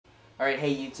Alright,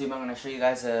 hey YouTube, I'm going to show you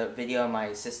guys a video of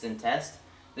my system test.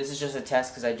 This is just a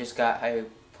test because I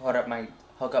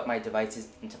hook up my devices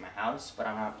into my house, but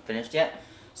I'm not finished yet.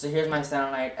 So here's my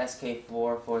Soundlight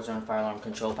SK4 4-zone fire alarm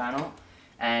control panel.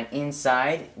 And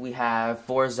inside we have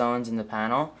 4 zones in the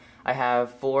panel. I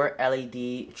have 4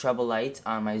 LED trouble lights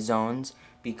on my zones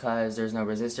because there's no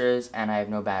resistors and I have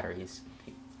no batteries.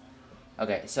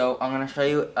 Okay, so I'm going to show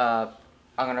you, I'm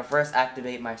going to first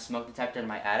activate my smoke detector in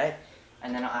my attic,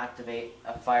 and then I'll activate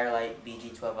a Firelight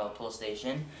BG12L pull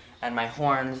station. And my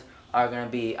horns are going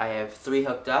to be, I have 3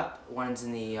 hooked up. One's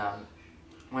in the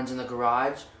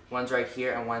garage, one's right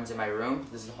here, and one's in my room.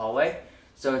 This is the hallway.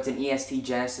 So it's an EST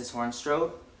Genesis horn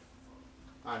strobe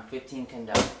on 15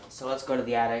 conduct. So let's go to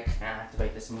the attic and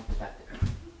activate the smoke detector.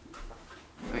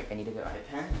 Wait, I need to get my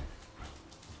pen.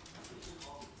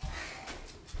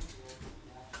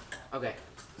 Okay.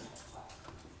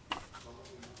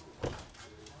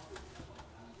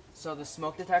 So the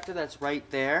smoke detector that's right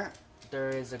there, there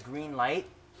is a green light.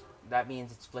 That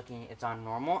means it's flicking, it's on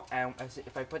normal. And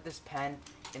if I put this pen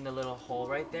in the little hole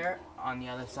right there, on the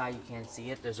other side you can't see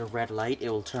it, there's a red light,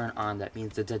 it will turn on. That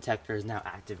means the detector is now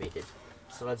activated.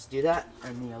 So let's do that,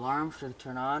 and the alarm should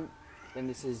turn on. Then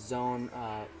this is zone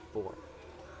 4.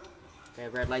 Okay,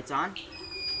 red light's on.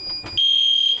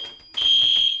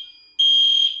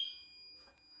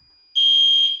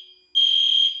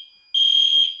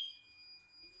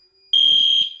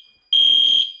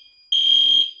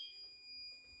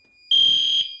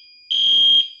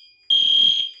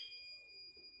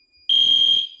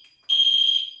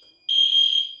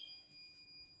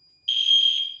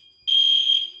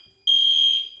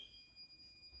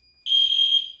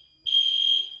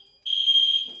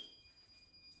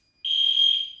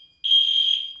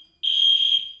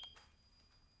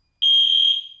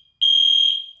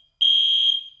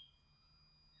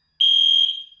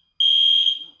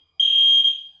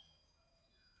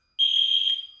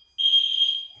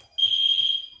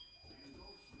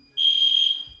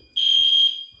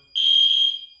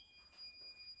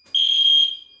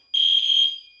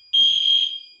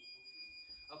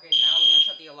 Okay, now we're going to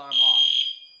shut the alarm off.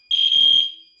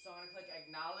 So I'm going to click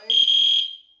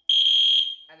acknowledge,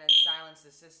 and then silence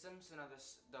the system, so now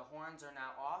the horns are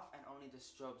now off, and only the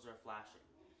strobes are flashing.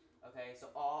 Okay, so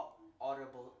all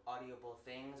audible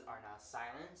things are now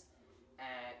silenced,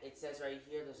 and it says right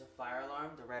here there's a fire alarm,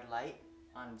 the red light,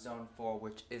 on zone 4,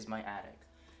 which is my attic.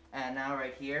 And now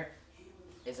right here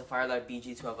is a Firelight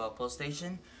BG12L pull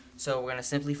station. So we're going to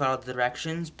simply follow the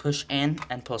directions, push in,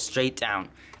 and pull straight down.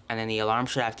 And then the alarm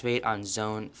should activate on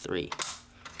zone 3.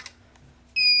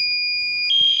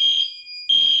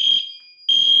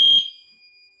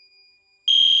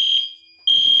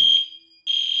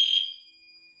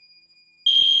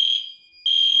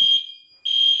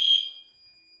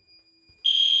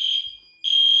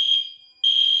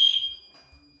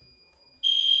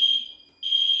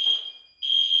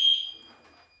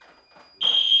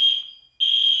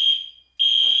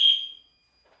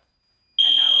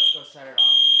 And now let's go shut it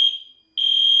off.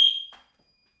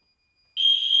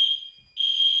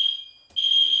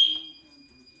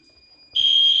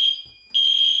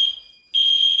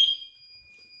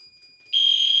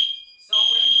 So I'm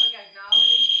going to click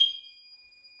acknowledge,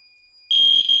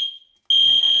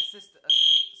 and then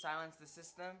silence the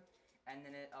system, and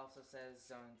then it also says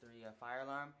zone 3 fire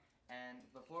alarm. And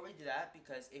before we do that,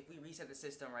 because if we reset the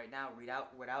system right now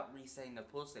without resetting the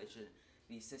pull station,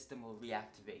 the system will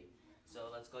reactivate. So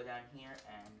let's go down here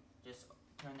and just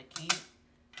turn the key,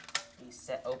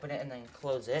 reset, open it, and then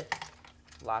close it,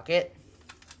 lock it,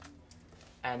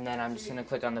 and then I'm just going to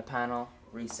click on the panel,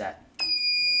 reset.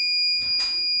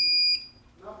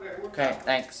 Okay,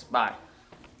 thanks, bye.